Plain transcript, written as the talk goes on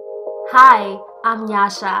Hi, I'm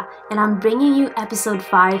Nyasha, and I'm bringing you episode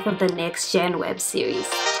 5 of the Next Gen web series.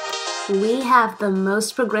 We have the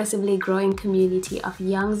most progressively growing community of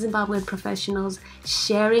young Zimbabwean professionals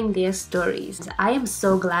sharing their stories. I am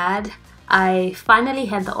so glad I finally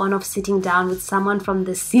had the honor of sitting down with someone from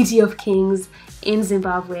the City of Kings in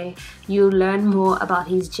Zimbabwe. You'll learn more about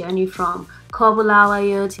his journey from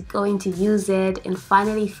Kobulawayo to going to UZ and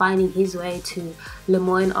finally finding his way to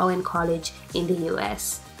Lemoyne Owen College in the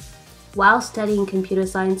US. While studying computer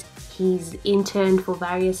science, he's interned for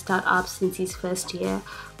various startups since his first year,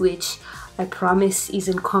 which I promise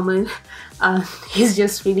isn't common. He's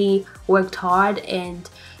just really worked hard, and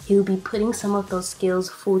he'll be putting some of those skills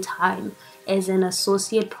full-time as an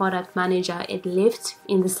associate product manager at Lyft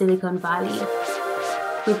in the Silicon Valley.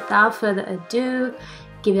 Without further ado,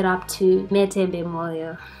 give it up to Metembe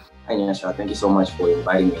Moyo. Hi Nyasha, thank you so much for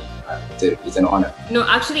inviting me. It's an honor. No,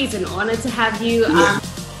 actually, it's an honor to have you.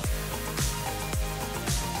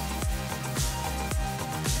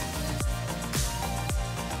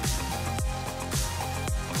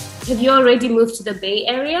 Have you already moved to the Bay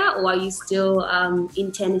Area, or are you still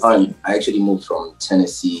in Tennessee? I actually moved from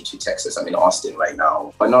Tennessee to Texas. I'm in Austin right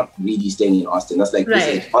now, but not really staying in Austin. That's like,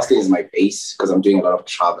 Austin is my base because I'm doing a lot of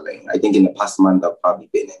traveling. I think in the past month, I've probably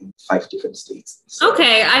been in 5 different states. So.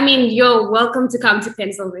 Okay, I mean, you're welcome to come to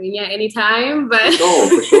Pennsylvania anytime, but...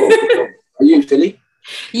 For sure. Are you in Philly?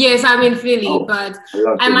 Yes, I'm in Philly, but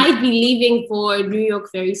I might be leaving for New York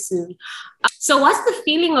very soon. So what's the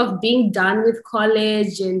feeling of being done with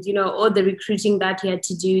college and, all the recruiting that you had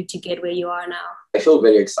to do to get where you are now? I feel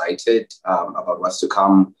very excited about what's to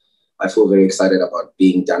come. I feel very excited about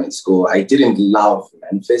being done in school. I didn't love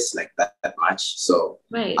Memphis like that much. So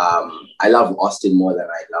I love Austin more than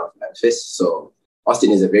I love Memphis. So Austin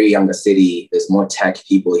is a very younger city. There's more tech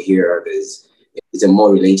people here. It's a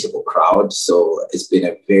more relatable crowd. So it's been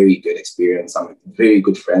a very good experience. I'm with very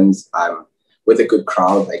good friends. I'm with a good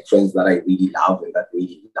crowd, like friends that I really love and that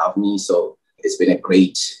really love me. So it's been a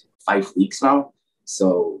great 5 weeks now.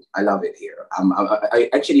 So I love it here. I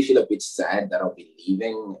actually feel a bit sad that I'll be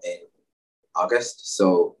leaving in August.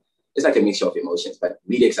 So it's like a mixture of emotions, but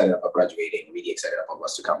really excited about graduating, really excited about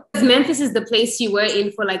what's to come. Memphis is the place you were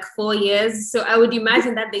in for like 4 years. So I would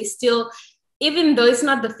imagine that they still... Even though it's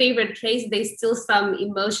not the favorite place, there's still some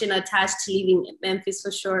emotion attached to leaving Memphis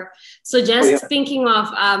for sure. So just thinking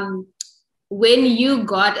of when you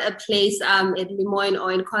got a place at Lemoyne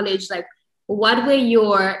Owen College, like what were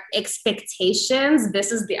your expectations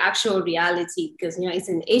versus the actual reality? Because, it's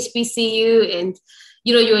an HBCU and,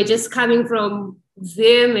 you were just coming from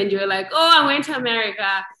Zim and you were like, oh, I went to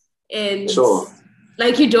America. And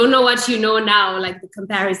like, you don't know what you know now, like the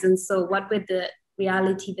comparison. So what were the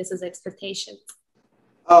reality versus expectation?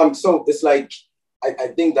 So it's like I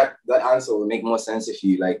think that answer will make more sense if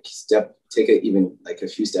you take it even like a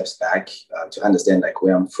few steps back to understand like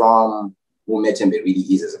where I'm from, who Metembe really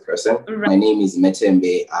is as a person. Right. My name is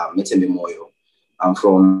Metembe Moyo. I'm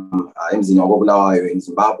from Kobulawayo in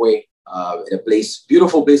Zimbabwe, at a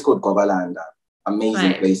beautiful place called Govalanda.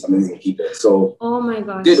 Amazing place, amazing people. So oh my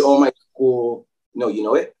gosh, did all my school. No, you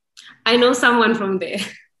know it? I know someone from there.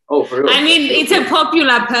 Oh, for real? I mean, it's a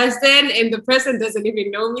popular person and the person doesn't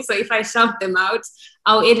even know me. So if I shout them out,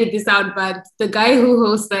 I'll edit this out. But the guy who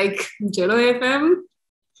hosts like Jello FM,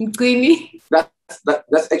 Queenie.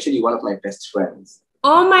 That's actually one of my best friends.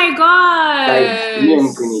 Oh my God. Like me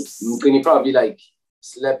and Queenie probably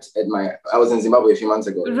slept at I was in Zimbabwe a few months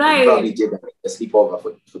ago. Right. We probably did a sleepover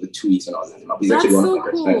for the 2 weeks when I was in Zimbabwe. He's actually one of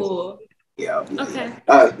my best friends. Yeah.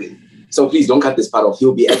 Okay. So please don't cut this part off.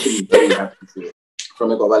 He'll be actually very happy to it. From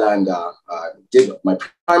Govalanda, did my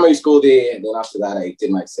primary school there, and then after that, I did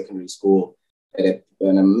my secondary school at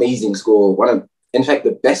an amazing school. In fact,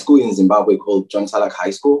 the best school in Zimbabwe called John Salak High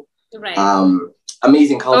School. Right.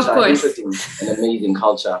 Amazing culture, interesting and amazing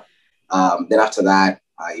culture. Then after that,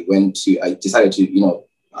 I decided to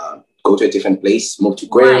go to a different place, move to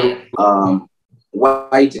Gweru. Right.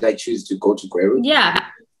 Why did I choose to go to Gweru? Yeah.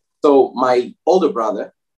 So my older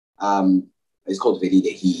brother, is called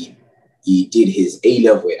Velide. He did his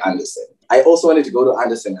A-level at Anderson. I also wanted to go to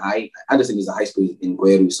Anderson High. Anderson is a high school in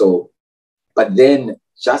Gweru. So, but then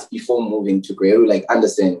just before moving to Gweru,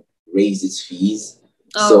 Anderson raised its fees.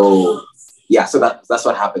 Oh. So that's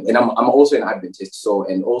what happened. And I'm also an Adventist. So,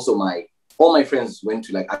 and also all my friends went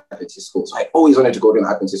to Adventist school. So I always wanted to go to an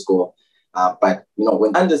Adventist school. But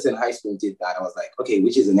when Anderson High School did that, I was like, okay,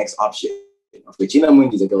 which is the next option? Regina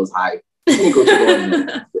Mundi is a girls' high. Let me go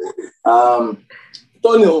to Gweru.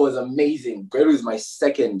 Tonio was amazing. Gweru is my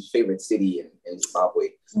second favorite city in Zimbabwe.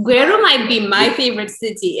 Gweru might be my favorite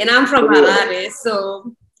city, and I'm from Harare,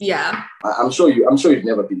 so Yeah. I'm sure you've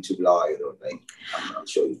never been to Bulawayo though. Like, I'm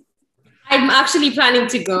sure you. I'm actually planning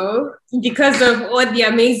to go because of all the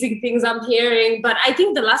amazing things I'm hearing. But I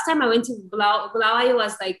think the last time I went to Bulawayo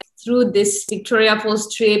was like through this Victoria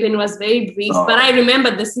Falls trip, and it was very brief. But I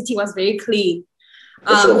remember the city was very clean.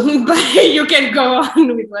 Sure. But you can go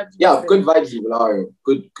on with what you said. Good vibes in Bulawayo.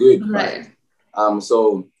 Good right. vibes.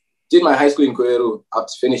 So did my high school in Kweru, up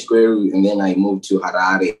to finish Kweru, and then I moved to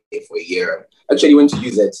Harare for a year. Actually went to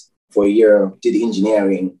UZ for a year, did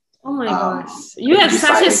engineering. Oh my gosh. You have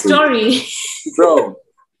such a story. Bro,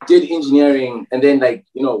 did engineering, and then like,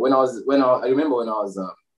 you know, I remember when I was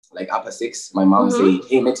like upper six, my mom said,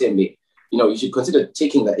 hey Metembe, you know, you should consider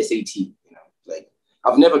taking the SAT. You know, like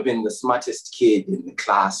I've never been the smartest kid in the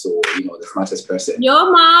class or, you know, the smartest person.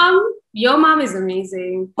 Your mom is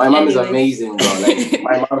amazing. My mom is amazing, bro. Like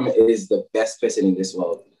my mom is the best person in this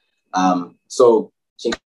world. So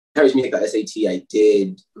she encouraged me to take the SAT. I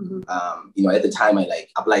did. You know, at the time I like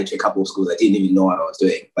applied to a couple of schools. I didn't even know what I was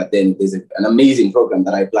doing. But then there's an amazing program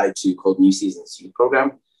that I applied to called New Seasons Youth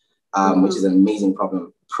Program, which is an amazing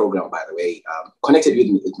program, by the way. Connected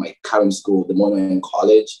with my current school, the Mono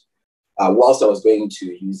College, whilst I was going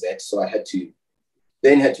to UZ. So I had to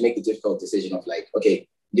make the difficult decision of like, okay,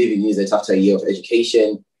 leaving UZ after a year of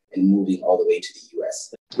education and moving all the way to the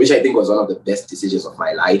US, which I think was one of the best decisions of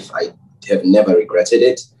my life. I have never regretted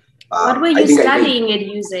it. What were you studying at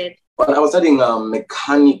UZ? Well, I was studying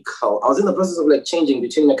mechanical. I was in the process of like changing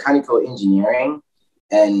between mechanical engineering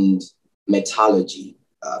and metallurgy.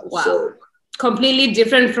 Wow. So, completely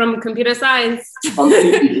different from computer science.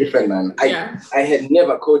 Completely different, man. I had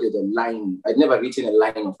never coded a line. I'd never written a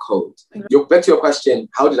line of code. Back to your question,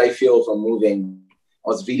 how did I feel from moving? I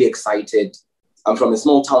was really excited. I'm from a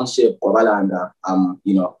small township, Kovalanda.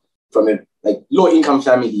 You know, from a like low-income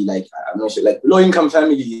family. Like I'm not sure. Like low-income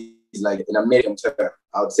family is like an American term.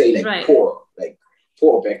 I would say like poor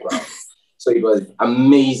background. So it was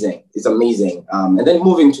amazing. It's amazing. And then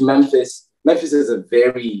moving to Memphis. Memphis is a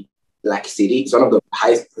very black city. It's one of the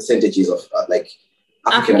highest percentages of like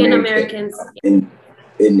African Americans in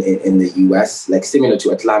the US. Like similar to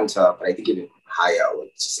Atlanta, but I think even higher or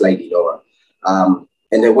slightly lower.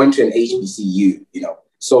 And I went to an HBCU, you know.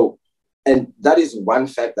 So, and that is one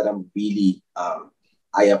fact that I'm really,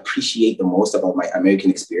 I appreciate the most about my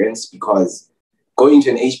American experience, because going to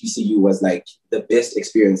an HBCU was like the best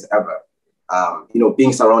experience ever. You know,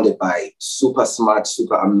 being surrounded by super smart,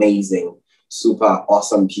 super amazing, super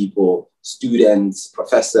awesome people, students,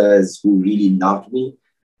 professors who really loved me,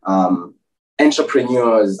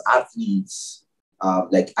 entrepreneurs, athletes,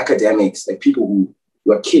 like academics, like people who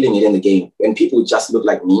were killing it in the game, and people just look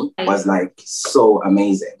like me was like so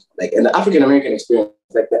amazing. Like, and the African-American experience,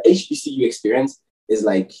 like the HBCU experience is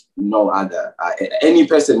like no other. Any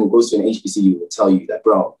person who goes to an HBCU will tell you that,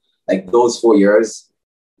 bro, like those 4 years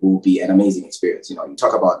will be an amazing experience. You know, you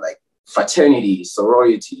talk about like fraternity,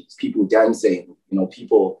 sororities, people dancing, you know,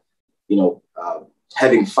 people, you know,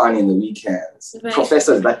 having fun in the weekends,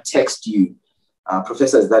 professors that text you,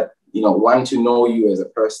 professors that, you know, want to know you as a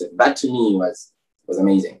person. That to me was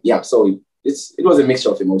amazing. Yeah, so it was a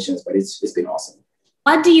mixture of emotions, but it's been awesome.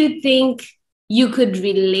 What do you think you could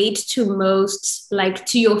relate to most, like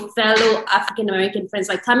to your fellow African-American friends,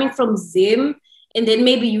 like coming from Zim, and then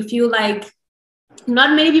maybe you feel like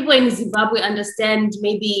not many people in Zimbabwe understand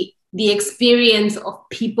maybe the experience of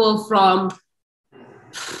people from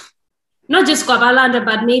not just Kwabalanda,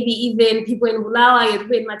 but maybe even people in Bulawayo,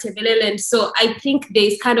 in Matabeleland. So I think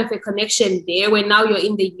there's kind of a connection there where now you're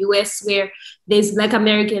in the US where there's Black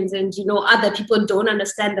Americans and, you know, other people don't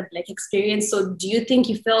understand the Black experience. So do you think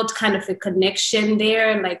you felt kind of a connection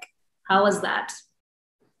there? Like, how was that?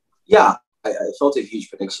 Yeah, I felt a huge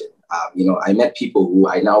connection. You know, I met people who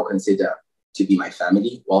I now consider to be my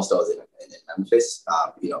family whilst I was in Memphis,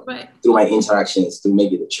 you know, through my interactions, through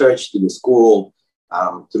maybe the church, through the school,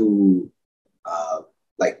 through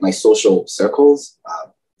like my social circles.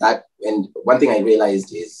 And one thing I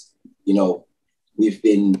realized is, you know, we've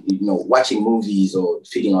been, you know, watching movies or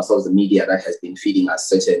feeding ourselves the media that has been feeding us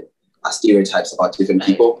certain stereotypes about different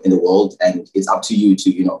people in the world. And it's up to you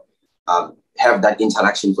to, you know, have that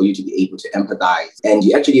interaction for you to be able to empathize. And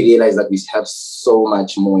you actually realize that we have so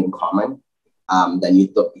much more in common than you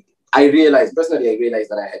thought. Personally, I realized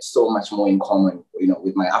that I had so much more in common, you know,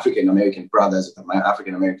 with my African-American brothers, with my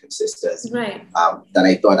African-American sisters, than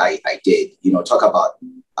I thought I did. You know, talk about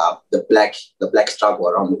the black struggle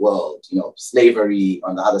around the world, you know, slavery.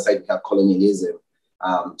 On the other side, we have colonialism.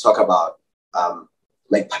 Talk about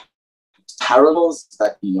like parallels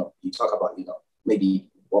that, you know, you talk about, you know, maybe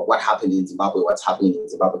what happened in Zimbabwe, what's happening in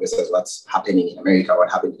Zimbabwe versus what's happening in America,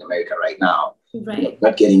 what happened in America right now. Right. You know,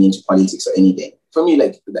 not getting into politics or anything. For me,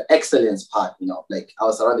 like the excellence part, you know, like I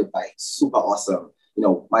was surrounded by super awesome, you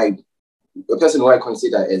know, the person who I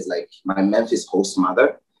consider as like my Memphis host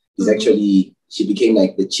mother is actually, she became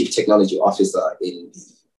like the chief technology officer in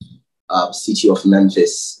the city of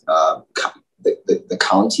Memphis, the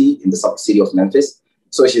county in the city of Memphis.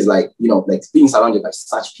 So she's like, you know, like being surrounded by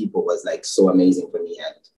such people was like so amazing for me,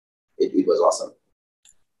 and it was awesome.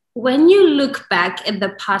 When you look back at the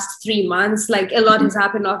past 3 months, like a lot has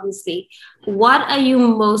happened, obviously. What are you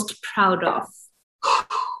most proud of?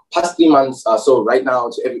 Past 3 months. So right now,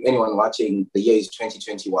 to anyone watching, the year is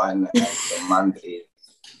 2021 and the month is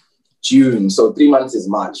June. So 3 months is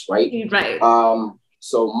March, right? Right.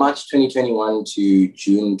 So March 2021 to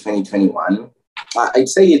June 2021, I'd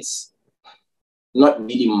say it's not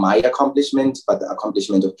really my accomplishment, but the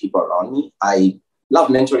accomplishment of people around me. I love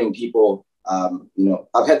mentoring people. You know,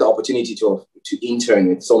 I've had the opportunity to intern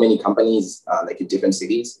with so many companies, like in different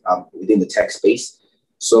cities within the tech space.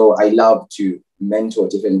 So I love to mentor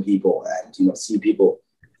different people and, you know, see people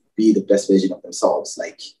be the best version of themselves,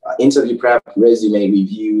 like interview prep, resume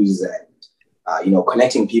reviews, and, you know,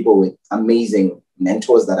 connecting people with amazing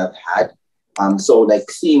mentors that I've had. So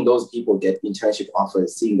like seeing those people get internship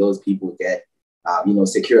offers, seeing those people get, you know,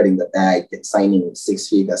 securing the bag, get signing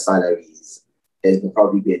 6-figure salaries has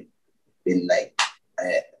probably been like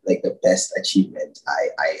the best achievement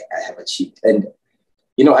I have achieved. And,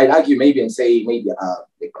 you know, I'd argue maybe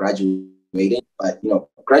like graduating, but, you know,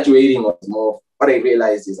 graduating was more, what I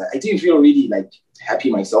realized is that I didn't feel really like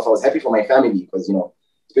happy myself. I was happy for my family because, you know,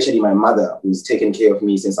 especially my mother, who's taken care of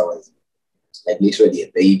me since I was like literally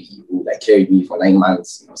a baby, who like carried me for 9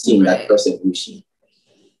 months, you know, seeing that person who she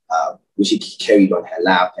carried on her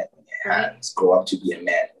lap and on her hands grow up to be a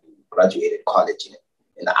man who graduated college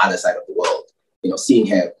in the other side of the world, you know, seeing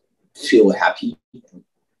her feel happy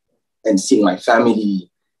and seeing my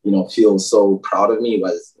family, you know, feel so proud of me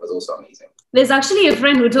was also amazing. There's actually a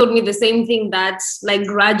friend who told me the same thing, that like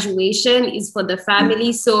graduation is for the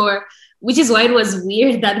family. So, which is why it was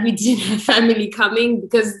weird that we didn't have family coming,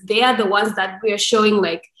 because they are the ones that we are showing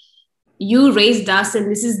like, you raised us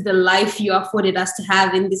and this is the life you afforded us to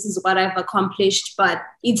have, and this is what I've accomplished, but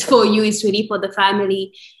it's for you, it's really for the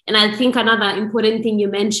family. And I think another important thing you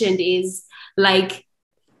mentioned is like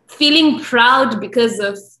feeling proud because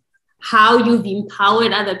of how you've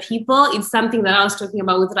empowered other people. It's something that I was talking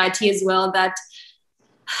about with Rati as well, that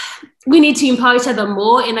we need to empower each other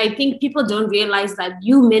more. And I think people don't realize that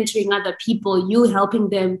you mentoring other people, you helping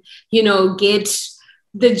them, you know, get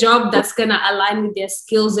the job that's going to align with their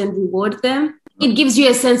skills and reward them, it gives you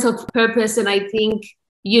a sense of purpose. And I think,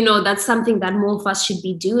 you know, that's something that more of us should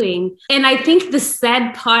be doing. And I think the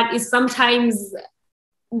sad part is sometimes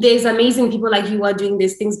there's amazing people like you are doing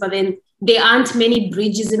these things, but then there aren't many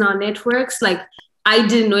bridges in our networks. Like I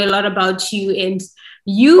didn't know a lot about you, and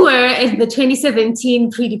you were at the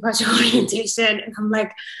 2017 pre-departure orientation. And I'm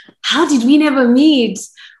like, how did we never meet?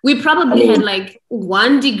 We probably had like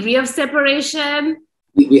 1 degree of separation.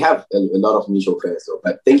 We have a lot of mutual friends, though.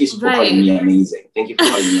 But thank you for calling me amazing. Thank you for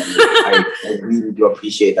calling me amazing. I really do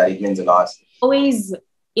appreciate that. It means a lot. Always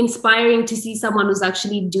inspiring to see someone who's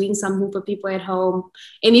actually doing something for people at home,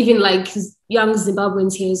 and even like young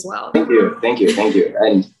Zimbabweans here as well. Thank you.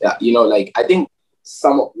 And you know, like I think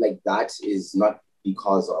some of like that is not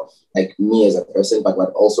because of like me as a person, but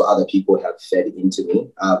what also other people have fed into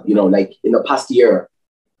me. You know, like in the past year,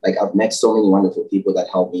 like I've met so many wonderful people that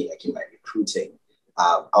helped me like in my recruiting.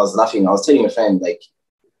 I was laughing. I was telling a friend like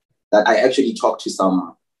that I actually talked to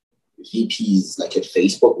some VPs like at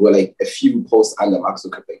Facebook, where like a few posts under Mark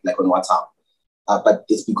Zuckerberg, like on WhatsApp. But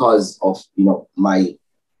it's because of, you know,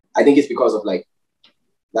 I think it's because of like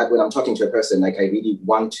that when I'm talking to a person, like I really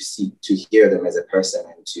want to hear them as a person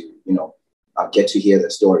and to, you know, get to hear the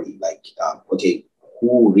story. Like, okay,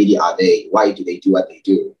 who really are they? Why do they do what they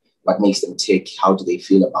do? What makes them tick? How do they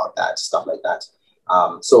feel about that? Stuff like that.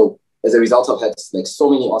 So as a result, I've had like so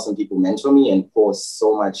many awesome people mentor me and pour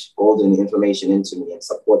so much golden information into me and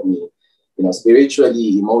support me, you know,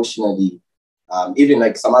 spiritually, emotionally, even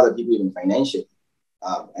like some other people, even financially.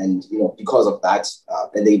 And, you know, because of that,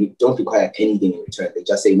 and they don't require anything in return. They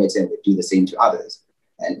just say, and they do the same to others.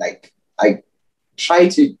 And like, I try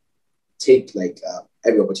to take like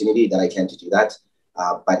every opportunity that I can to do that.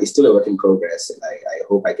 But it's still a work in progress. And I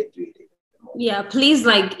hope I can do it. Yeah, please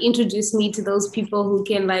like introduce me to those people who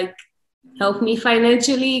can like help me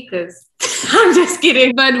financially, because I'm just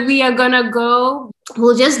kidding. But we are gonna go.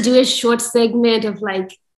 We'll just do a short segment of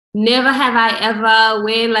like never have I ever,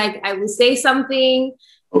 where like I will say something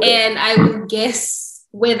and I will guess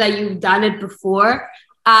whether you've done it before.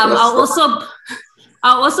 I'll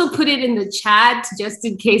also put it in the chat just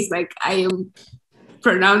in case like I am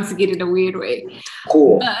pronouncing it in a weird way.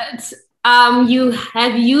 Cool. But you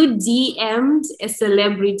DM'd a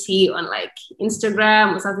celebrity on like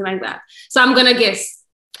Instagram or something like that? So I'm gonna guess.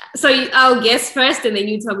 So I'll guess first, and then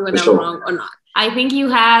you tell me whether I'm wrong or not. I think you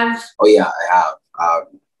have. Oh yeah, I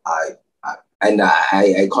have.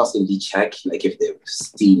 I constantly check like if they've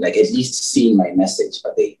seen, like at least seen my message,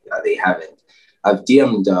 but they haven't. I've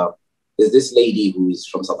DM'd. There's this lady who's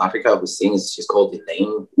from South Africa who sings. She's called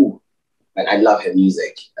Elaine. Ooh, and I love her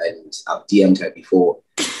music, and I've DM'd her before.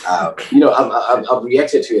 You know, I've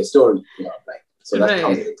reacted to her story. You know, like so that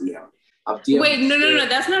counts as a DM. Wait, no,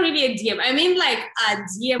 that's not really a DM. I mean like a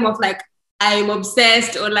DM of like I'm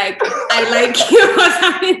obsessed or like I like you or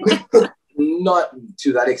something. Not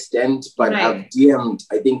to that extent, but I've DM'd,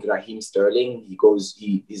 I think, Raheem Sterling.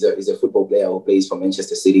 He's a football player who plays for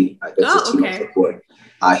Manchester City. That's a team of football.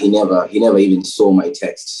 He never even saw my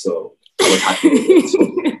text, so I was happy. So,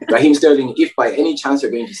 Raheem Sterling, if by any chance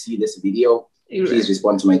you're going to see this video, please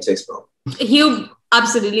respond to my text, bro. He'll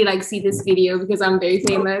absolutely like see this video because I'm very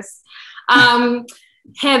famous.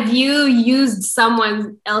 Have you used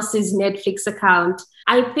someone else's Netflix account?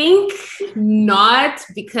 I think not,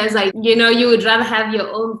 because you would rather have your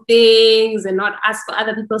own things and not ask for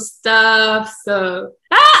other people's stuff. So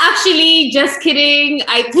actually, just kidding.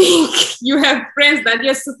 I think you have friends that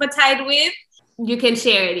you're super tight with. You can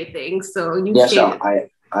share anything. So sure.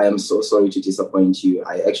 I am so sorry to disappoint you.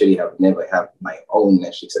 I actually have never had my own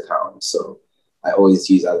Netflix account. So I always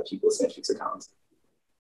use other people's Netflix accounts.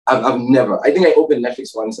 I've never. I think I opened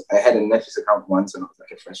Netflix once. I had a Netflix account once when I was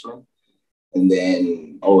like a freshman. And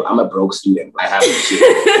then, I'm a broke student. I have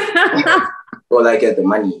shit. Well, I get the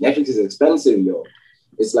money. Netflix is expensive, yo.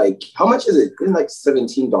 It's like, how much is it? It's like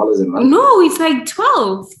 $17 a month. No, it's like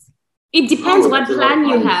 $12. It depends what plan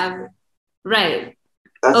you have. Right.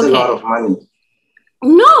 That's a lot of money.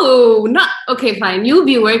 No, not okay, fine. You'll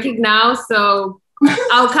be working now, so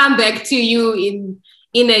I'll come back to you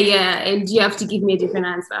in a year and you have to give me a different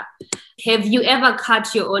answer. Have you ever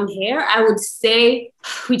cut your own hair? I would say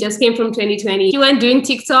we just came from 2020. If you weren't doing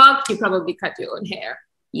TikTok, you probably cut your own hair.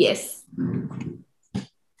 Yes.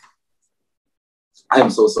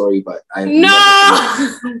 I'm so sorry, but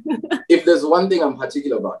No! If there's one thing I'm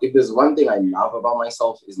particular about, if there's one thing I love about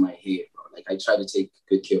myself, is my hair, bro. Like I try to take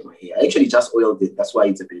good care of my hair. I actually just oiled it. That's why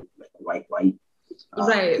it's a bit like white.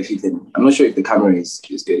 Right. If you can, I'm not sure if the camera is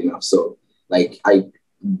good enough. So like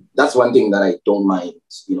that's one thing that I don't mind,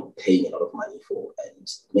 paying a lot of money for, and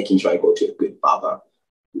making sure I go to a good barber.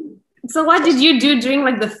 So what did you do during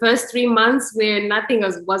like the first 3 months where nothing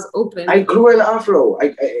was open? I grew an afro. I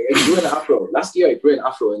grew an afro. Last year I grew an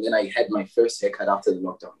afro, and then I had my first haircut after the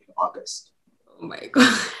lockdown in August. Oh my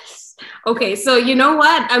gosh. Okay, so you know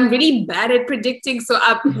what? I'm really bad at predicting. So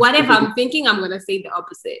whatever I'm thinking, I'm going to say the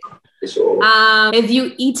opposite. For sure. Have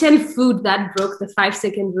you eaten food that broke the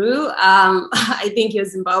 5-second rule? I think you're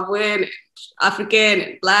Zimbabwean, African,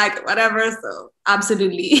 and Black, whatever. So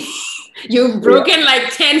absolutely. You've broken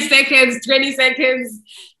like 10 seconds, 20 seconds,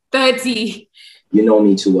 30. You know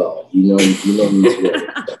me too well. You know me too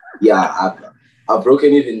well. Yeah, I've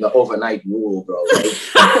broken it in the overnight rule, bro.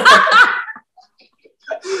 Right?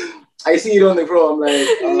 I see it on the floor. I'm like,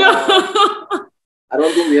 no. I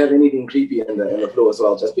don't think we have anything creepy on the floor, so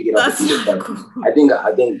I'll just pick it up. Cool. I think,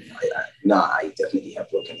 I definitely have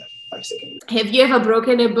broken that 5 seconds. Have you ever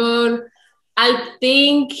broken a bone? I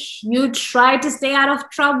think you tried to stay out of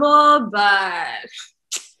trouble, but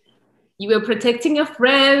you were protecting a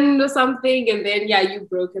friend or something, and then you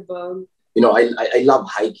broke a bone. I love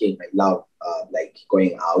hiking. I love like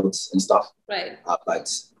going out and stuff. Right. But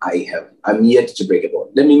I'm yet to break a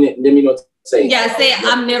bone. Let me not say. Yeah, say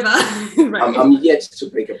I'm never. Right. I'm yet to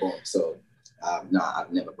break a bone. So,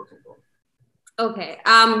 I've never broken a bone. Okay.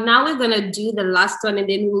 Now we're gonna do the last one, and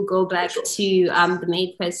then we'll go back to the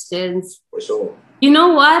main questions. For sure. You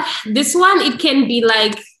know what? This one, it can be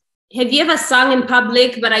like, have you ever sung in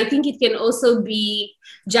public? But I think it can also be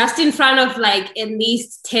just in front of like at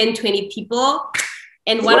least 10, 20 people.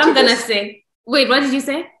 And what I'm gonna say. Wait, what did you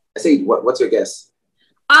say? I said, what's your guess?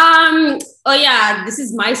 Oh yeah, this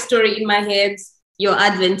is my story in my head. You're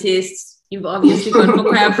Adventist. You've obviously gone for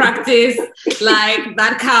choir practice. Like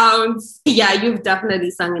that counts. Yeah, you've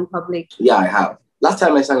definitely sung in public. Yeah, I have. Last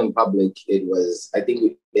time I sang in public, it was, I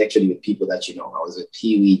think, actually with people that I was with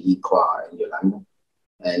Pee Wee choir in Yolanda.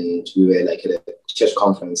 And we were like at a church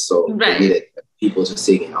conference, so we needed people to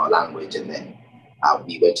sing in our language, and then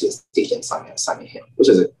we went to the stage and sang a hymn, which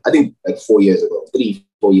was, I think, like 4 years ago, 3-4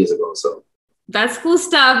 years ago. So That's cool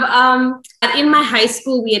stuff. In my high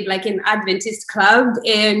school, we had like an Adventist club,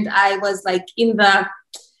 and I was like in the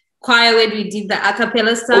choir where we did the a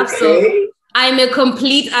cappella stuff. Okay. So I'm a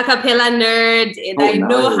complete a cappella nerd, and I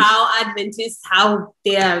know how Adventists, how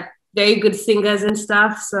they're very good singers and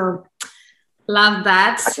stuff. So love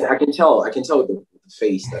that. I can tell with the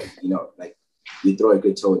face that, you know, like you throw a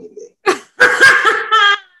good tone in there.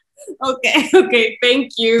 Okay,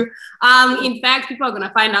 thank you. In fact, people are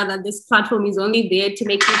gonna find out that this platform is only there to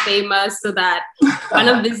make me famous, so that one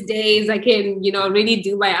of these days I can, you know, really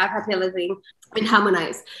do my a cappella thing and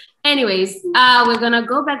harmonize. Anyways, we're gonna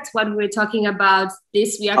go back to what we were talking about.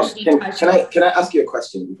 This we actually can I ask you a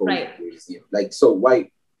question before we resume? Like, so why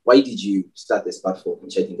did you start this platform,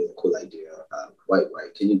 which I think is a cool idea? Why?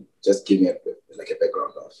 Can you just give me a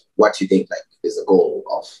background of what you think like is the goal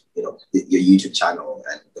of, you know, your YouTube channel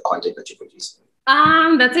and the content that you produce?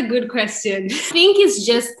 That's a good question. I think it's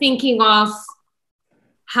just thinking of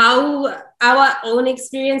how our own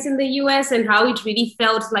experience in the US and how it really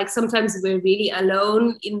felt like sometimes we're really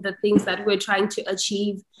alone in the things that we're trying to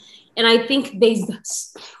achieve. And I think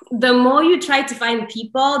the more you try to find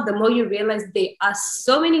people, the more you realize there are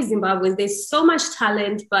so many Zimbabweans, there's so much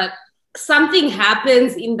talent, but something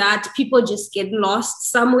happens in that people just get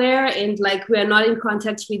lost somewhere and like we're not in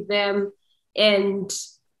contact with them. And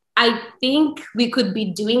I think we could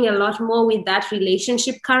be doing a lot more with that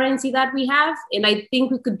relationship currency that we have. And I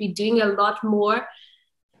think we could be doing a lot more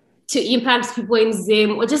to impact people in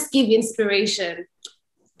Zim or just give inspiration.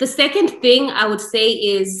 The second thing I would say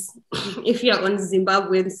is if you're on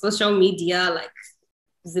Zimbabwean social media, like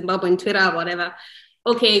Zimbabwean Twitter or whatever,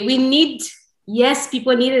 okay,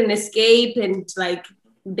 people need an escape and like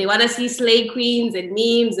they want to see slay queens and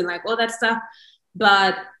memes and like all that stuff.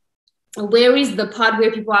 But where is the part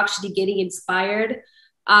where people are actually getting inspired?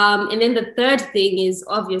 And then the third thing is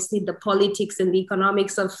obviously the politics and the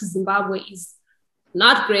economics of Zimbabwe is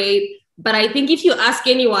not great. But I think if you ask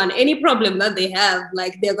anyone, any problem that they have,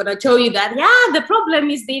 like they're going to tell you that, yeah, the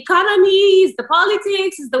problem is the economy, is the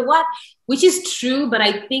politics, is the what, which is true. But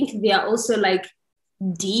I think there are also like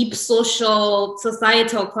deep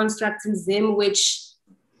societal constructs in Zim, which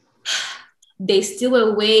there's still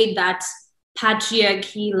a way that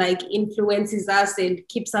patriarchy like influences us and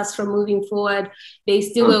keeps us from moving forward.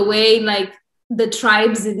 There's still a way like the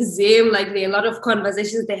tribes in Zim, like there are a lot of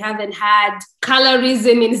conversations they haven't had.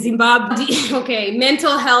 Colorism in Zimbabwe, okay,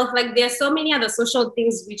 mental health, like there are so many other social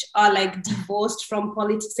things which are like divorced from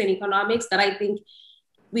politics and economics that I think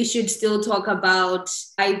we should still talk about.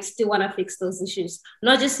 I still want to fix those issues.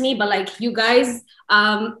 Not just me, but like you guys,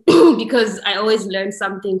 because I always learn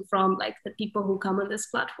something from like the people who come on this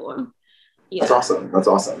platform. Yeah. That's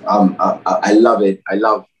awesome. I love it. I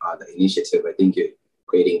love the initiative. I think you're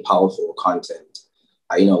creating powerful content,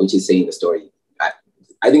 you know, which is saying the story.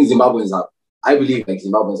 I think I believe like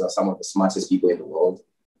Zimbabweans are some of the smartest people in the world.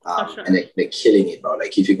 Sure. And they're killing it, bro.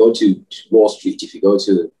 Like if you go to Wall Street, if you go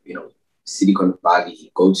to, you know, Silicon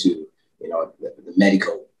Valley, go to, you know, the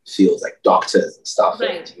medical fields, like doctors and stuff.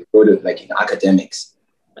 Right. And you go to like in academics,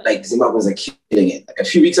 like Zimbabweans are killing it. Like a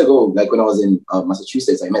few weeks ago, like when I was in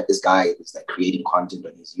Massachusetts, I met this guy who's like creating content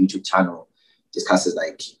on his YouTube channel, discusses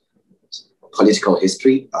like political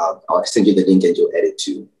history. I'll send you the link and you'll add it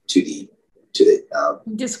to the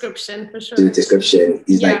description for sure. To the description.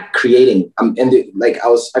 He's like creating,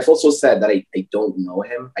 I felt so sad that I don't know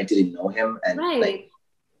him. I didn't know him, and like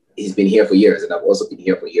he's been here for years, and I've also been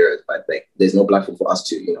here for years. But like, there's no platform for us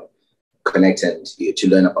to, you know, connect and to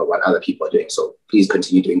learn about what other people are doing. So please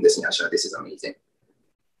continue doing this, Nyasha. This is amazing.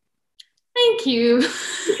 Thank you.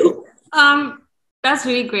 That's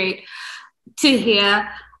really great to hear.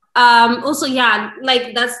 Also, yeah,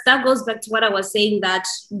 like that goes back to what I was saying, that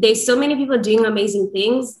there's so many people doing amazing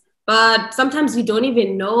things, but sometimes we don't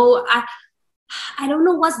even know. I don't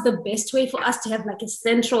know what's the best way for us to have like a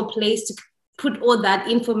central place to put all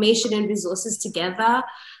that information and resources together.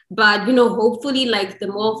 But, you know, hopefully like the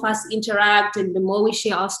more of us interact and the more we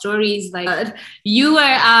share our stories, like you were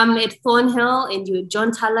at Thornhill and you were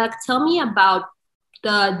John Tulloch. Tell me about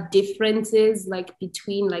the differences like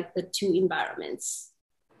between like the two environments.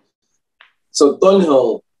 So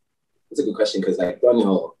Thornhill, that's a good question, because like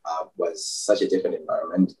Thornhill was such a different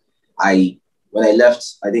environment. When I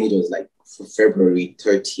left, I think it was like February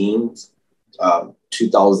 13th,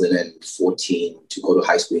 2014, to go to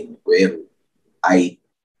high school in Gweru. I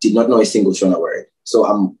did not know a single Shona word. So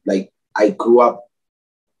I'm like, I grew up,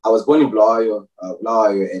 I was born in Bulawayo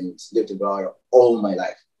and lived in Bulawayo all my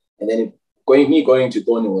life. And then going to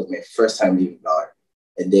Thornhill was my first time leaving Bulawayo.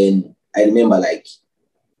 And then I remember like,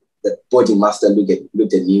 the boarding master looked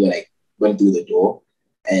at me when I went through the door,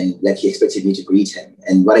 And like he expected me to greet him.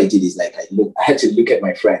 And what I did is like I had to look at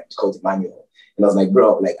my friend called Emmanuel. And I was like,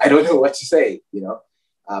 bro, like I don't know what to say, you know?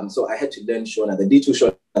 So I had to learn Shona, the little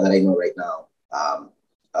Shona that I know right now.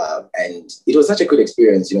 And it was such a good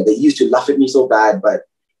experience. You know, they used to laugh at me so bad, but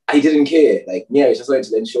I didn't care. Like, yeah, I just wanted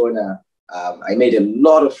to learn Shona. I made a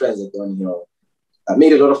lot of friends at Thornhill. I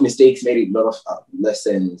made a lot of mistakes, made a lot of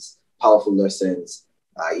lessons, powerful lessons.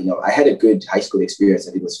 You know, I had a good high school experience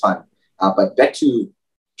and it was fun. But back to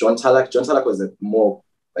John Talak. John Talak was a more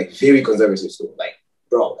like very conservative school. Like,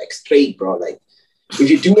 bro, like straight, bro. Like, if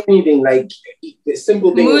you do anything, like the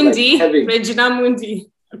simple thing, Mundi, like having, Regina Mundi,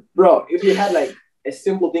 bro. If you had like a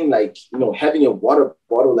simple thing, like you know, having a water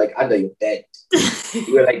bottle like under your bed,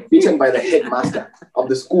 you were like beaten by the headmaster of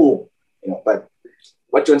the school. You know, but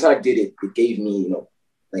what John Talak did, it gave me, you know,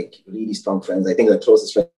 like really strong friends. I think the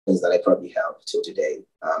closest friends that I probably have till today.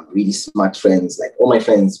 Really smart friends. Like all my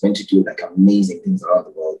friends went to do like amazing things around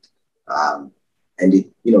the world. And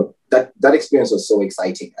it, you know, that experience was so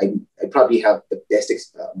exciting. I probably have the best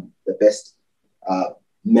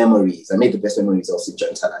memories. I made the best memories also in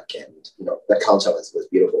John Talak, and you know, the culture was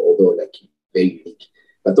beautiful, although like very unique.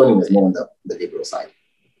 But Tony was more on the liberal side.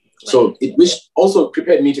 So which also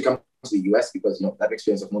prepared me to come to the US because, you know, that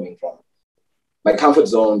experience of moving from my comfort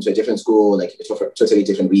zone to a different school, like a totally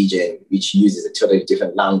different region, which uses a totally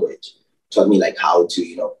different language, taught me like how to,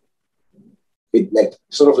 you know, it like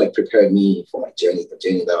sort of like prepared me for my journey, the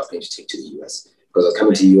journey that I was going to take to the US. Because I was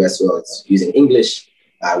coming to the US where I was using English,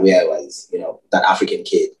 where I was, you know, that African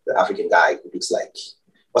kid, the African guy who looks like,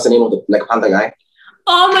 what's the name of the Black Panther guy?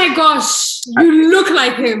 Oh my gosh, you look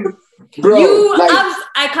like him. Bro,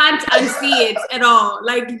 I can't unsee it at all.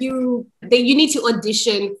 Like you need to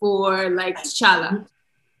audition for like T'Challa.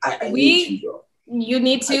 I need to, bro. You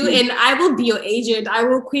need to, and I will be your agent. I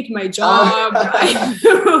will quit my job.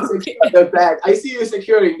 The bag. I see you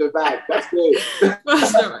securing the bag. That's great. For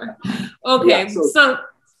sure. Okay, yeah, so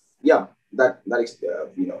yeah, that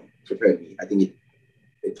you know, prepared me. I think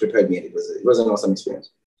it prepared me, and it was an awesome experience.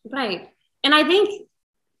 Right, and I think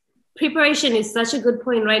preparation is such a good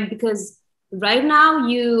point, right? Because right now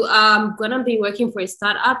you gonna be working for a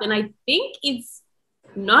startup, and I think it's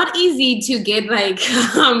not easy to get like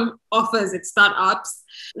offers at startups.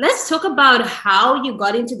 Let's talk about how you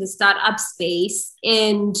got into the startup space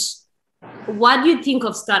and what you think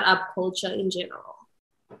of startup culture in general.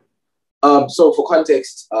 So for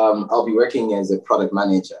context, I'll be working as a product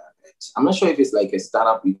manager. I'm not sure if it's like a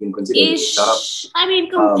startup you can consider a startup. I mean,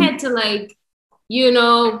 compared to like, you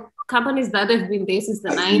know, companies that have been there since the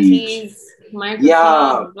 90s,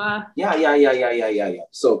 Microsoft, blah. Yeah.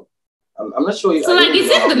 So I'm not sure. So like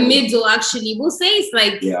it's in the middle, actually. We'll say it's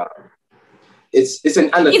like it's an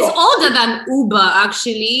underdog. It's older than Uber,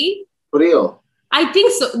 actually. For real. I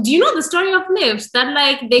think so. Do you know the story of Lyft? That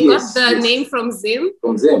like they got the name from Zim?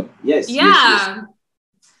 From Zim, yes. Yeah.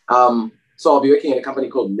 Yes. So I'll be working at a company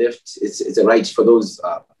called Lyft. It's a ride, for those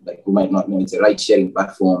like who might not know, it's a ride sharing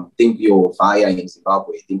platform. Think your Via in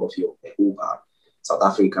Zimbabwe, think of your Uber. South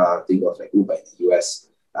Africa, think of like Uber in the US.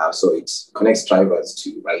 So it connects drivers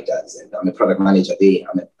to riders, and I'm a product manager there.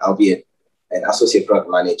 I'll be an associate product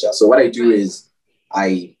manager. So what I do is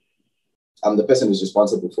I'm the person who's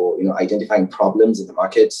responsible for, you know, identifying problems in the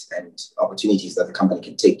market and opportunities that the company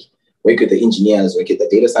can take. Work with the engineers, work with the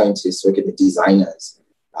data scientists, work with the designers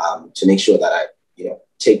to make sure that I, you know,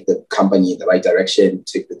 take the company in the right direction,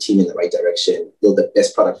 take the team in the right direction, build the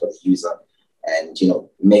best product for the user, and, you know,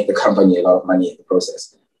 make the company a lot of money in the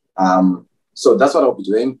process. So that's what I'll be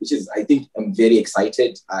doing, which is, I think I'm very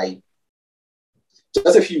excited.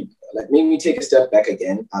 Maybe we take a step back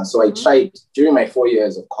again. So I tried during my 4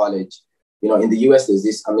 years of college, you know, in the US, there's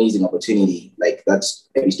this amazing opportunity like that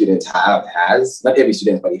every student has, not every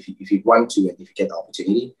student, but if you want to, and if you get the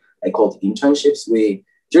opportunity, I call it internships, where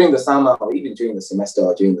during the summer or even during the semester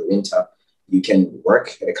or during the winter, you can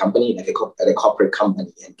work at a company, like at a corporate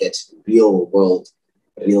company, and get real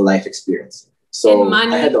life experience. So and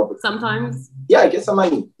money I had sometimes. Yeah, I get some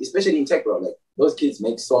money, especially in tech, bro. Like those kids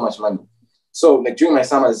make so much money. So like during my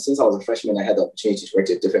summers, since I was a freshman, I had the opportunity to work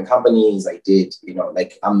at different companies. I did, you know,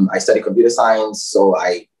 like I studied computer science. So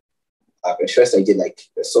at first I did like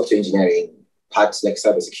software engineering, parts like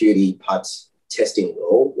cybersecurity, parts testing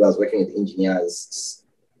role, where I was working with engineers,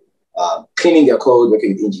 cleaning their code,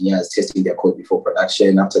 working with engineers, testing their code before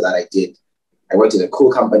production. After that, I worked at a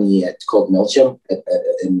cool company called MailChimp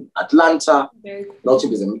in Atlanta. Very cool.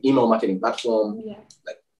 MailChimp is an email marketing platform. Yeah.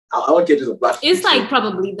 Like I won't get to the platform. It's like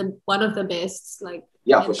probably one of the best. Like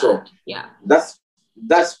for sure. Yeah. That's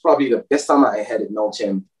probably the best summer I had at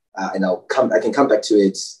MailChimp, and I can come back to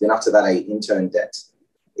it. Then after that, I interned at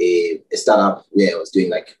a startup where I was doing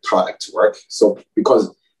like product work. So because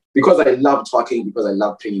I love talking, because I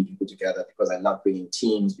love bringing people together, because I love bringing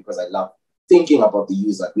teams, because I love thinking about the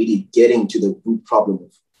user, really getting to the root problem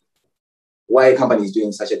of why a company is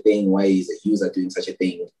doing such a thing, why is a user doing such a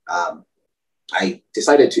thing. I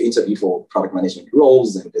decided to interview for product management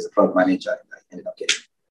roles, and as a product manager, I ended up getting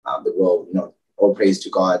the role. You know, all praise to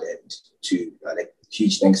God, and to like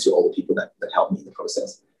huge thanks to all the people that helped me in the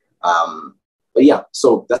process. But yeah,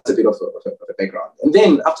 so that's a bit of a background. And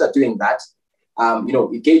then after doing that, you know,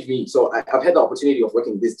 it gave me, so I've had the opportunity of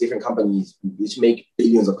working with these different companies which make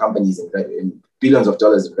billions of companies and billions of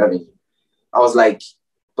dollars in revenue. I was like,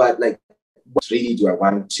 but like, what really do I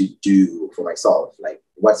want to do for myself? Like,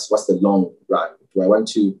 what's the long run? Do I want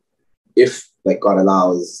to, if like God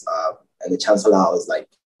allows and the chance allows, like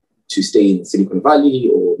to stay in Silicon Valley,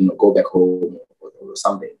 or, you know, go back home, or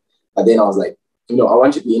something. But then I was like, you know, I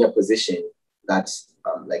want to be in a position that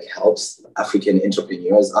like helps African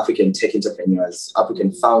entrepreneurs, African tech entrepreneurs,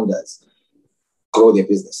 African founders grow their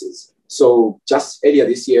businesses. So just earlier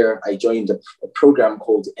this year, I joined a program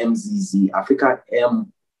called MZZ Africa,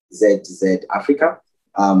 MZZ Africa,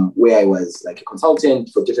 where I was like a consultant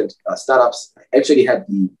for different startups. I actually had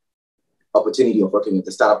the opportunity of working with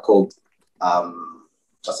a startup called,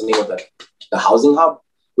 what's the name of that? The Housing Hub,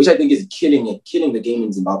 which I think is killing the game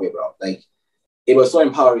in Zimbabwe, bro. Like, it was so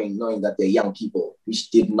empowering knowing that they're young people which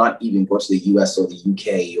did not even go to the US or the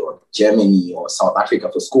UK or Germany or South Africa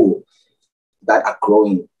for school, that are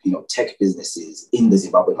growing, you know, tech businesses in the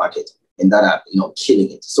Zimbabwe market, and that are, you know,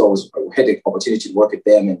 killing it. So I had the opportunity to work with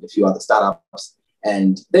them and a few other startups,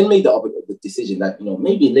 and then made the decision that, you know,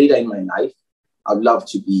 maybe later in my life, I'd love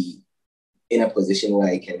to be in a position where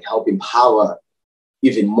I can help empower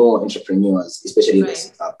even more entrepreneurs, especially in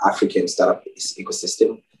this African startup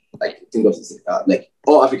ecosystem. Like, think of this, like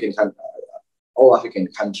all African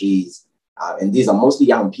countries, and these are mostly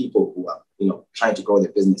young people who are, you know, trying to grow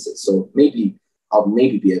their businesses. So maybe I'll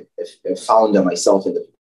be a founder myself in the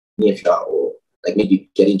near future, or like maybe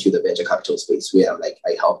get into the venture capital space where I'm like,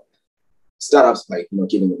 I help startups by, you know,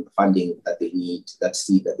 giving them the funding that they need, that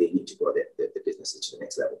seed that they need to grow their businesses to the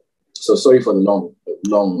next level. So sorry for the long.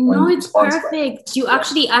 No, it's perfect. You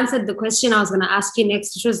actually answered the question I was going to ask you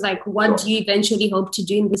next, which was like, what do you eventually hope to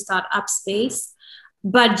do in the startup space?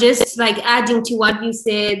 But just like adding to what you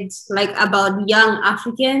said, like about young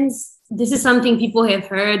Africans, this is something people have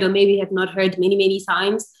heard or maybe have not heard many, many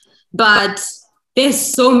times. But there's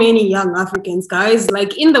so many young Africans, guys.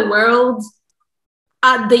 Like in the world,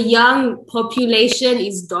 the young population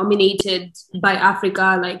is dominated by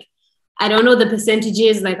Africa. Like, I don't know the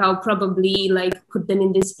percentages, like I'll probably like put them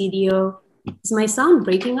in this video. Is my sound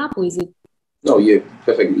breaking up, or is it? No, you're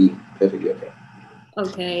perfectly okay.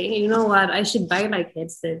 Okay, you know what? I should buy like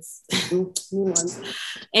headsets, new ones.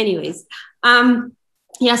 Anyways,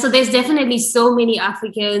 yeah, so there's definitely so many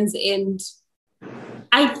Africans, and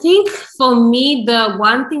I think for me, the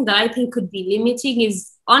one thing that I think could be limiting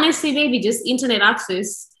is honestly maybe just internet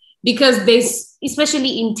access, because there's,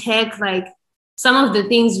 especially in tech, like some of the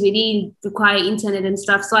things really require internet and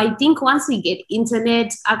stuff. So I think once we get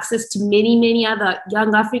internet access to many, many other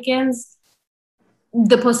young Africans,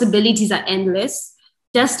 the possibilities are endless.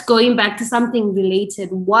 Just going back to something related,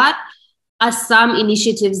 what are some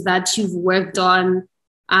initiatives that you've worked on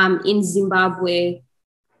in Zimbabwe?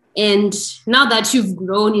 And now that you've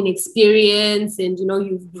grown in experience and, you know,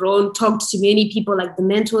 you've grown, talked to many people like the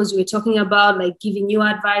mentors you were talking about, like giving you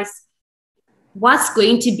advice, what's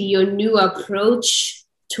going to be your new approach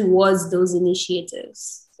towards those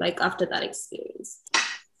initiatives, like after that experience?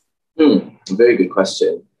 Very good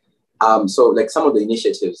question. So like some of the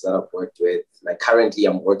initiatives that I've worked with, like currently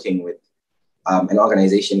I'm working with an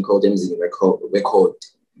organization called MZ Record,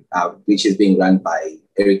 which is being run by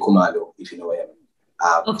Eric Kumalo, if you know him.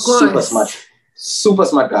 Of course. Super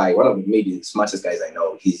smart guy, one of maybe the smartest guys I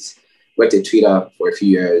know. He's worked at Twitter for a few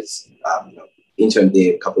years, you know, interned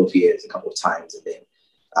there a couple of times, and then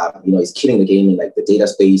you know, he's killing the game in like the data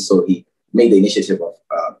space. So he made the initiative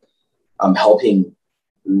of helping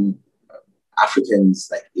Africans,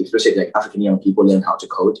 like especially like African young people, learn how to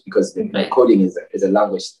code, because like, coding is a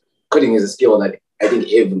language. Coding is a skill that I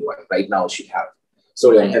think everyone right now should have.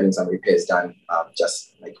 Sorry, I'm having some repairs done,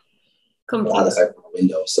 just like on the other side of the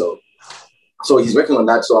window. So he's working on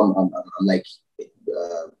that. So I'm like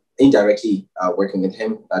indirectly working with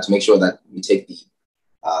him to make sure that we take the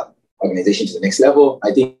organization to the next level.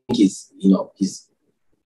 I think he's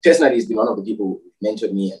personally, he's been one of the people who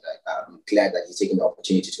mentored me, and I'm glad that he's taking the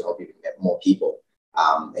opportunity to help more people.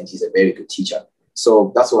 And he's a very good teacher.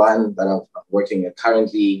 So that's one that I'm working with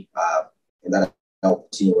currently, and that I'll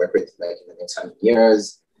continue to work with like in the next 100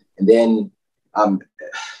 years. And then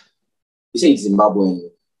you say Zimbabwean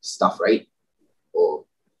stuff, right? Or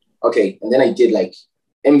okay, and then I did like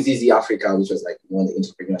MZZ Africa, which was like on the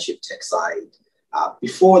entrepreneurship tech side.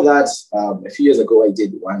 Before that, a few years ago, I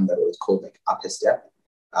did one that was called like Upper Step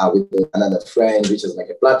with another friend, which was like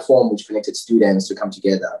a platform which connected students to come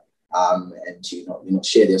together and to, you know,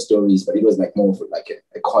 share their stories. But it was like more of like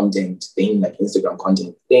a content thing, like Instagram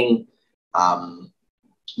content thing.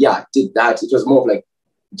 Did that. It was more of like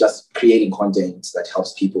just creating content that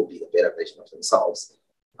helps people be a better version of themselves.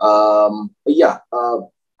 I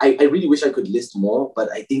really wish I could list more, but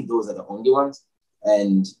I think those are the only ones.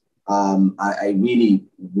 And I really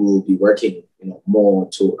will be working, you know, more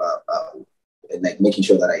to like making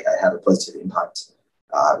sure that I have a positive impact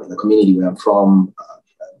in the community where I'm from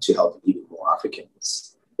to help even more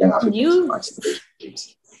Africans, young Africans.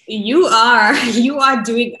 You are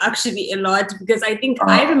doing actually a lot, because I think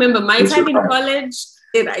I remember my time in college,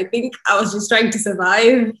 and I think I was just trying to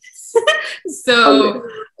survive. So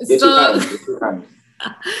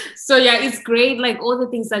yeah, it's great, like all the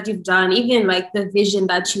things that you've done, even like the vision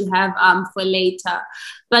that you have for later.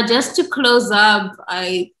 But just to close up,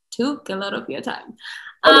 I took a lot of your time.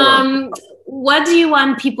 What do you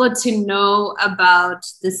want people to know about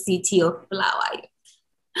the city of Bulawayo?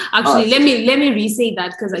 Actually, let me re-say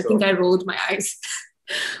that, because I think I rolled my eyes.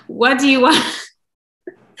 What do you want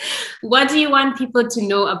people to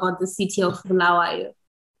know about the city of Bulawayo?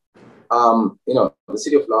 You know, the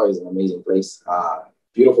city of Bulawayo is an amazing place.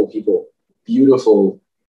 Beautiful people, beautiful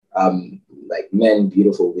like men,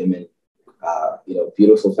 beautiful women, you know,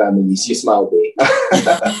 beautiful families. You smile big.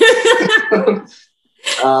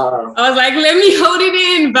 I was like, let me hold it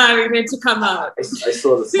in, but it had to come out. I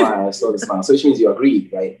saw the smile. So which means you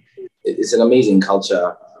agreed, right? It's an amazing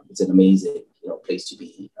culture. It's an amazing, you know, place to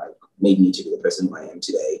be. Made me to be the person who I am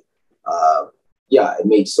today. I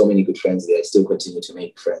made so many good friends there. I still continue to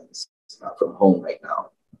make friends from home right now.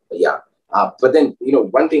 But then, you know,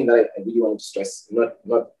 one thing that I really wanted to stress, not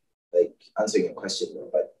like answering your question,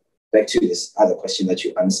 but back to this other question that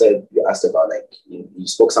you answered. You asked about, like, you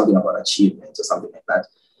spoke something about achievement or something like that.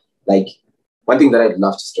 Like, one thing that I'd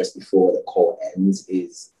love to stress before the call ends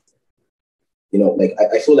is, you know, like,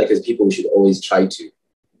 I feel like as people, we should always try to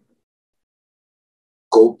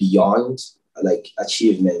go beyond like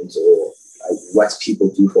achievement or like what people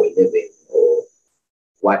do for a living or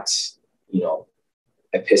what, you know,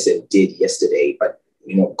 a person did yesterday, but,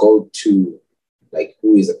 you know, go to like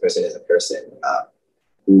who is a person as a person,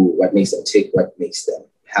 what makes them tick, what makes them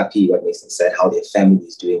happy, what makes them sad, how their family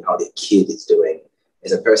is doing, how their kid is doing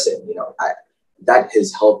as a person. You know, that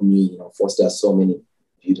has helped me, you know, foster so many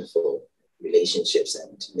beautiful relationships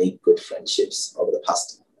and make good friendships over the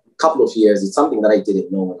past couple of years. It's something that I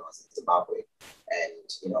didn't know when I was in Zimbabwe,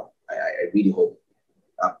 and, you know, I really hope,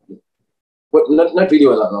 not really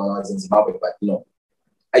when I was in Zimbabwe, but, you know,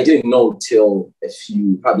 I didn't know till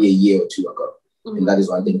probably a year or two ago. Mm-hmm. And that is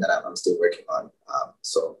one thing that I'm still working on.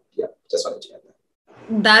 So yeah, just wanted to add that.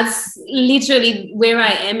 That's literally where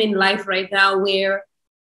I am in life right now, where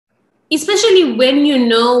especially when you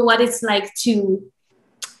know what it's like to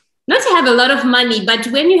not to have a lot of money, but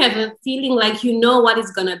when you have a feeling like you know what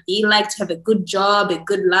it's gonna be like to have a good job, a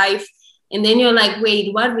good life, and then you're like,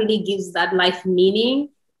 wait, what really gives that life meaning?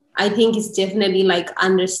 I think it's definitely like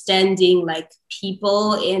understanding like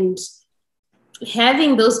people and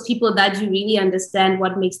having those people that you really understand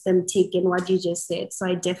what makes them tick and what you just said. So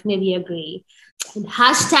I definitely agree. And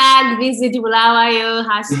hashtag visit Bulawayo,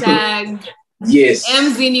 hashtag yes.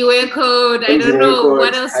 MZNUA code. I don't know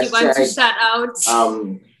what else you want to shout out.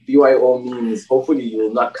 BYO means hopefully you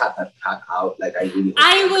will not cut that part out. Like I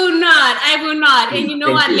will not. And you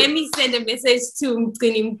know what? Let me send a message to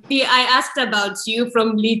Mqinimpi. I asked about you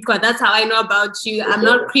from Lidkwa. That's how I know about you. I'm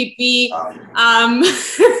not creepy.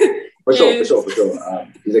 For sure.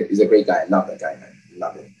 He's a great guy. Love that guy, man.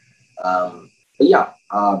 Love him. But yeah,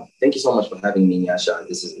 thank you so much for having me, Nyasha.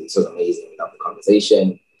 This was amazing. Love the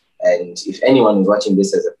conversation. And if anyone is watching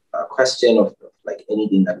this as a question of like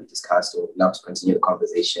anything that we discussed or would love to continue the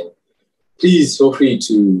conversation, please feel free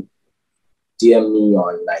to DM me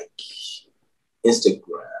on like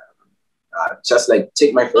Instagram. Just like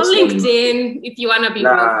take my first name. Or LinkedIn if you want to be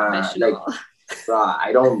more professional. Like,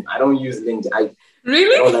 I don't use LinkedIn.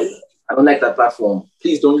 Really? I don't like that platform.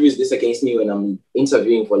 Please don't use this against me when I'm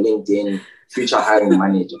interviewing for LinkedIn, future hiring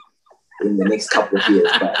manager in the next couple of years.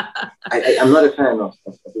 But I'm not a fan of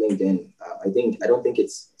LinkedIn. I don't think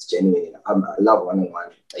it's genuine. I love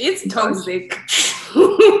one-on-one. It's toxic.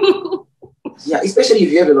 Yeah, especially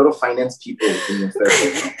if you have a lot of finance people in your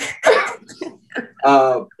circle.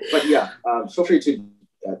 But yeah, feel free to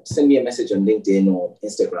send me a message on LinkedIn or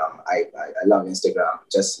Instagram. I love Instagram.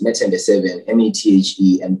 Just Metembe7,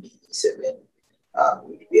 METHEMBE7.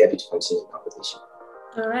 We'll be happy to continue the conversation.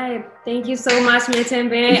 All right. Thank you so much,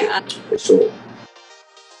 Metembe. For sure.